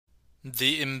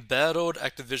The embattled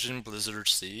Activision Blizzard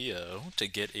CEO to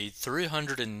get a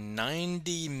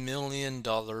 $390 million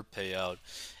payout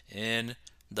in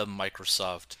the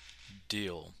Microsoft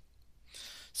deal.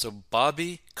 So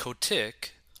Bobby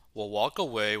Kotick will walk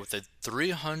away with a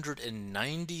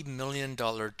 $390 million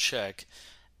check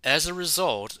as a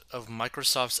result of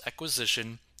Microsoft's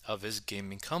acquisition of his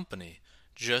gaming company,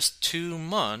 just 2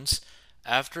 months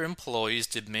after employees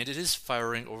demanded his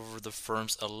firing over the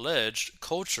firm's alleged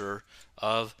culture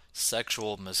of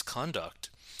sexual misconduct.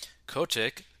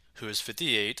 Kotick, who is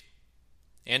 58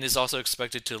 and is also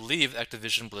expected to leave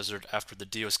Activision Blizzard after the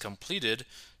deal is completed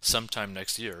sometime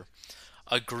next year,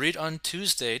 agreed on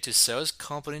Tuesday to sell his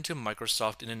company to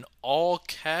Microsoft in an all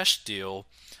cash deal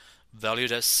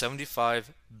valued at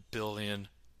 $75 billion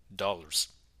dollars.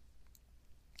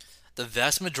 The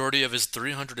vast majority of his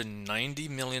 $390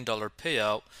 million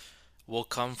payout will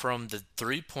come from the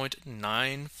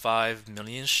 3.95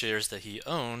 million shares that he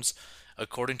owns,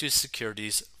 according to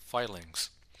securities filings.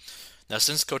 Now,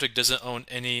 since Kotick doesn't own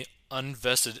any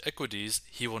unvested equities,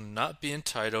 he will not be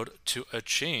entitled to a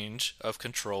change of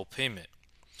control payment.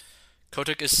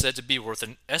 Kotick is said to be worth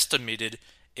an estimated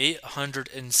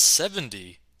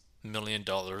 $870 million,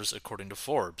 according to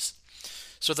Forbes.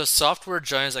 So the software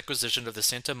giant's acquisition of the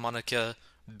Santa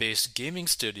Monica-based gaming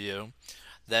studio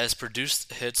that has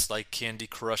produced hits like Candy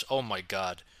Crush. Oh my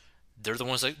God, they're the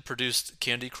ones that produced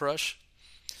Candy Crush.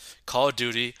 Call of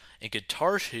Duty and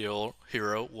Guitar Hero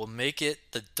will make it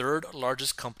the third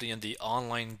largest company in the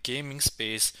online gaming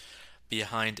space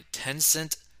behind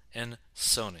Tencent and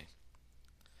Sony.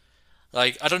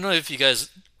 Like, I don't know if you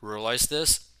guys realize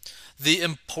this. The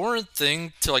important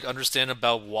thing to understand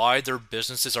about why their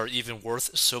businesses are even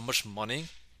worth so much money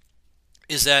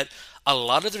is that a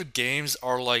lot of their games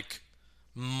are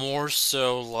more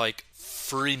so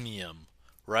freemium,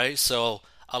 right? So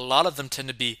a lot of them tend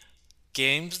to be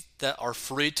games that are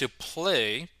free to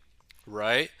play,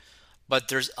 right? But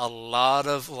there's a lot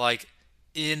of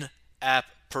in-app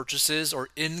purchases or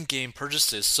in-game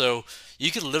purchases. So you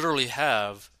could literally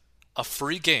have a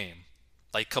free game,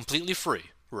 like completely free,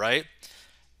 right?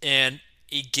 And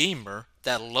a gamer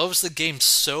that loves the game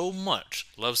so much,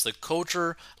 loves the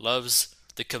culture, loves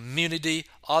the community,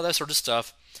 all that sort of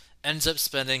stuff, ends up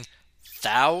spending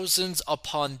thousands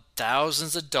upon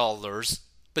thousands of dollars,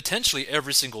 potentially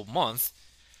every single month,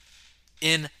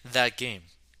 in that game,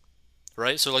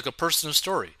 right? So, like a personal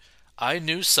story, I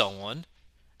knew someone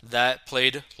that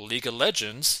played League of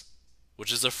Legends,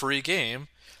 which is a free game,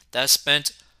 that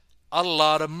spent a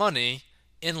lot of money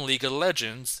in League of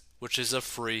Legends, which is a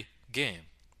free game.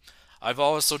 I've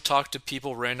also talked to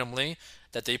people randomly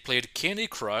that they played Candy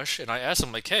Crush, and I asked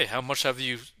them, like, hey, how much have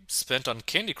you spent on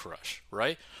Candy Crush,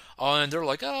 right? Oh, and they're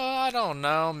like, oh, I don't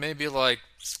know, maybe like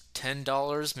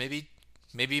 $10,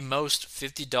 maybe most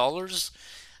 $50.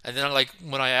 And then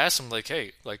when I ask them, like,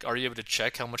 hey, like, are you able to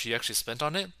check how much you actually spent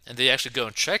on it? And they actually go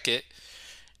and check it.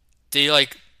 They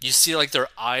you see their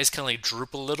eyes kind of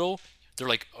droop a little. They're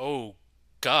like, oh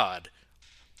God,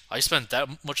 I spent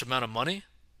that much amount of money,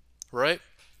 right?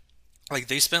 Like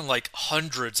they spent like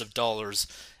hundreds of dollars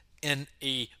in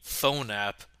a phone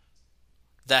app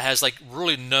that has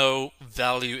really no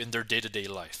value in their day-to-day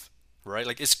life, right?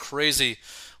 Like it's crazy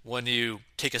when you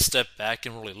take a step back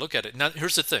and really look at it. Now,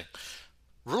 here's the thing.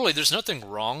 Really, there's nothing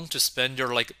wrong to spend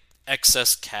your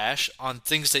excess cash on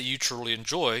things that you truly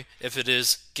enjoy if it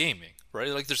is gaming, right?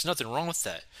 Like there's nothing wrong with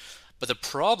that. But the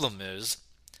problem is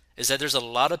that there's a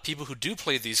lot of people who do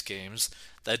play these games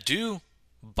that do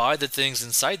buy the things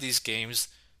inside these games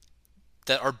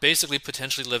that are basically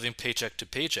potentially living paycheck to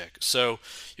paycheck. So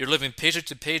you're living paycheck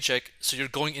to paycheck, so you're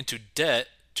going into debt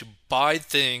to buy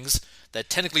things that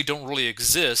technically don't really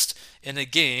exist in a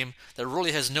game that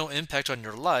really has no impact on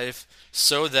your life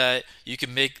so that you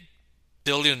can make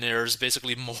billionaires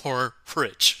basically more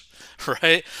rich,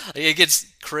 right? It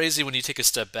gets crazy when you take a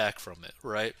step back from it,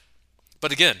 right?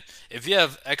 But again, if you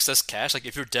have excess cash, like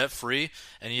if you're debt free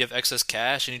and you have excess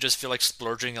cash and you just feel like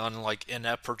splurging on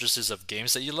in-app purchases of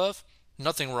games that you love,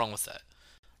 nothing wrong with that,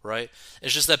 right?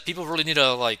 It's just that people really need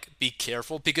to be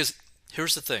careful because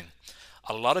here's the thing.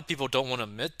 A lot of people don't want to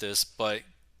admit this, but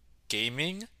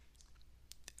gaming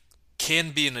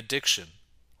can be an addiction,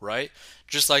 right?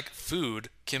 Just like food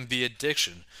can be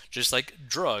addiction, just like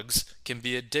drugs can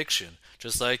be addiction,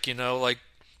 just like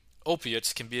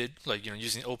opiates can be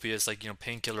using opiates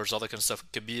painkillers, all that kind of stuff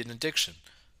can be an addiction,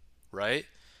 right?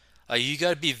 You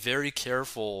got to be very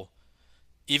careful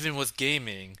even with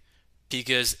gaming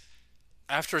because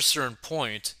after a certain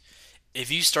point,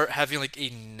 if you start having a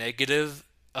negative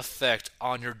effect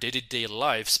on your day-to-day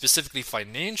life, specifically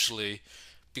financially,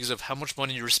 because of how much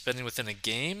money you're spending within a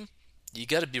game, You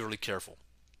got to be really careful.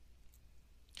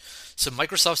 So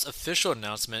Microsoft's official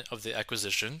announcement of the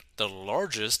acquisition, the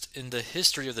largest in the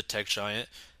history of the tech giant,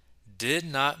 did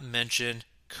not mention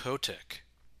Kotick.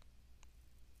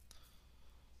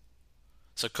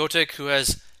 So Kotick, who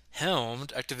has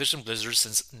helmed Activision Blizzard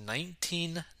since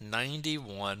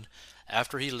 1991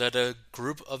 after he led a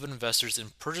group of investors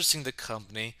in purchasing the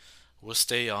company, will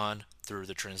stay on through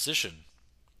the transition.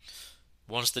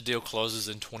 Once the deal closes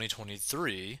in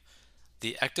 2023,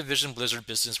 the Activision Blizzard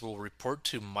business will report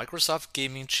to Microsoft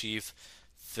Gaming chief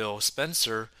Phil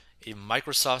Spencer, a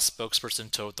Microsoft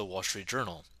spokesperson told the Wall Street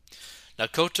Journal. Now,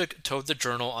 Kotick told the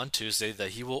Journal on Tuesday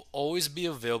that he will always be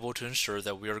available to ensure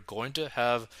that we are going to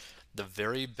have the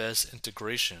very best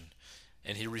integration,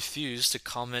 and he refused to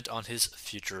comment on his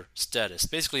future status.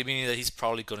 Basically meaning that he's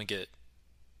probably going to get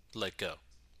let go,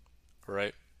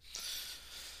 right?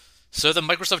 So the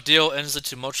Microsoft deal ends a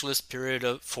tumultuous period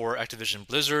for Activision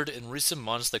Blizzard. In recent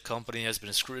months, the company has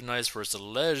been scrutinized for its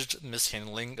alleged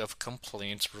mishandling of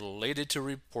complaints related to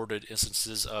reported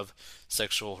instances of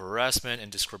sexual harassment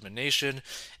and discrimination.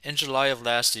 In July of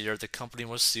last year, the company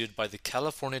was sued by the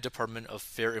California Department of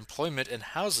Fair Employment and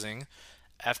Housing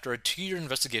after a 2-year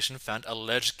investigation found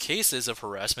alleged cases of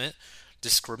harassment,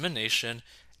 discrimination,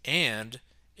 and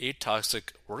a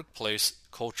toxic workplace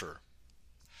culture.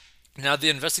 Now, the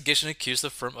investigation accused the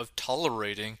firm of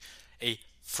tolerating a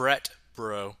frat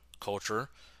bro culture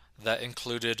that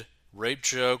included rape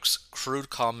jokes, crude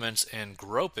comments, and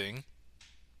groping.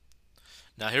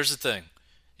 Now, here's the thing.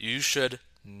 You should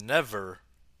never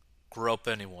grope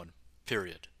anyone,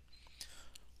 period.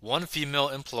 One female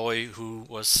employee who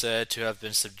was said to have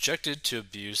been subjected to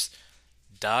abuse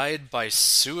died by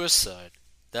suicide.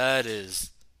 That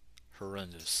is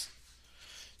horrendous.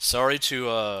 Sorry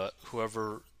to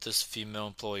whoever this female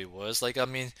employee was. Like, I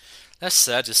mean, that's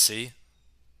sad to see,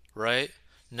 right?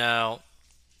 Now,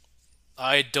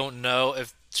 I don't know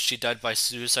if she died by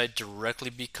suicide directly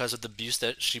because of the abuse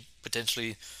that she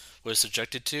potentially was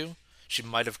subjected to. She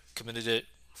might have committed it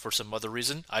for some other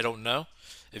reason. I don't know.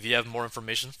 If you have more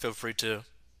information, feel free to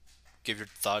give your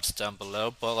thoughts down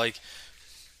below. But, like,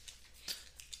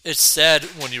 it's sad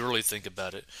when you really think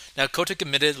about it. Now, Kotick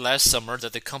admitted last summer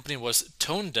that the company was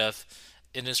tone deaf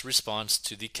in its response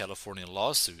to the California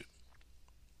lawsuit.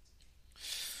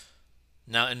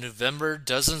 Now, in November,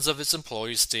 dozens of its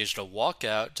employees staged a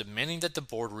walkout demanding that the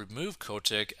board remove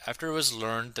Kotick after it was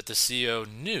learned that the CEO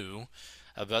knew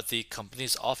about the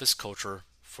company's office culture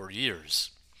for years.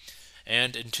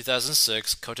 And in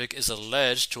 2006, Kotick is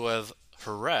alleged to have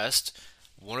harassed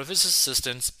one of his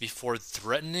assistants before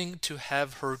threatening to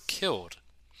have her killed.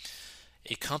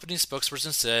 A company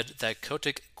spokesperson said that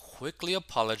Kotick quickly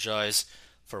apologized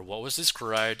for what was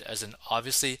described as an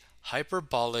obviously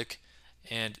hyperbolic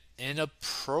and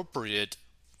inappropriate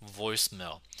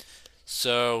voicemail.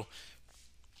 So,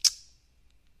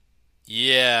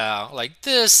 yeah, like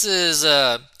this is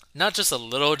not just a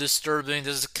little disturbing,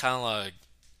 this is kind of like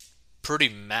pretty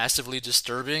massively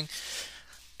disturbing.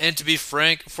 And to be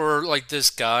frank, for like this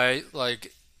guy,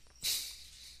 like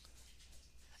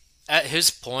at his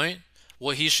point,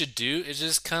 what he should do is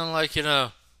just kind of like,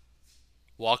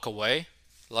 walk away.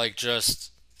 Like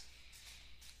just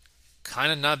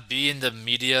kind of not be in the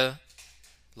media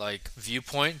like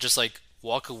viewpoint. Just like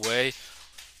walk away,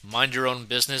 mind your own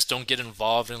business. Don't get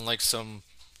involved in like some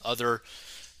other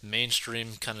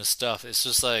mainstream kind of stuff. It's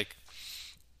just like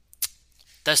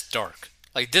that's dark.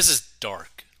 Like this is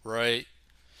dark, right?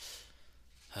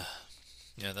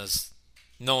 Yeah, that's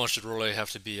no one should really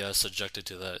have to be subjected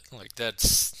to that. Like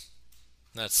that's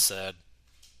sad.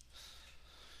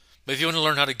 But if you want to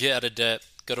learn how to get out of debt,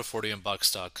 go to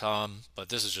 40inbox.com. But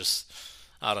this is just,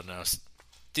 I don't know.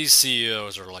 These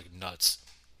CEOs are like nuts.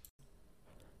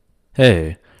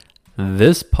 Hey,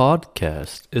 this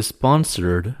podcast is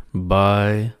sponsored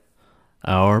by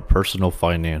our personal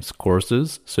finance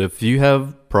courses. So if you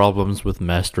have problems with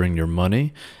mastering your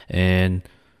money and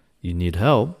you need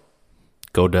help,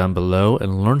 go down below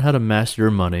and learn how to master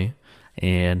your money.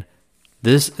 And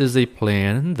this is a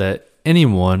plan that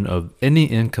anyone of any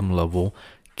income level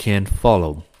can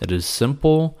follow. It is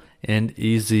simple and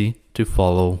easy to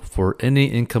follow for any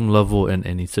income level in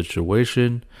any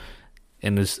situation,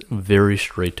 and is very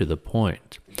straight to the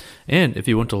point. And if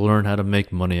you want to learn how to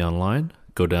make money online,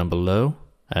 go down below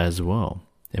as well.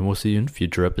 And we'll see you in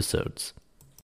future episodes.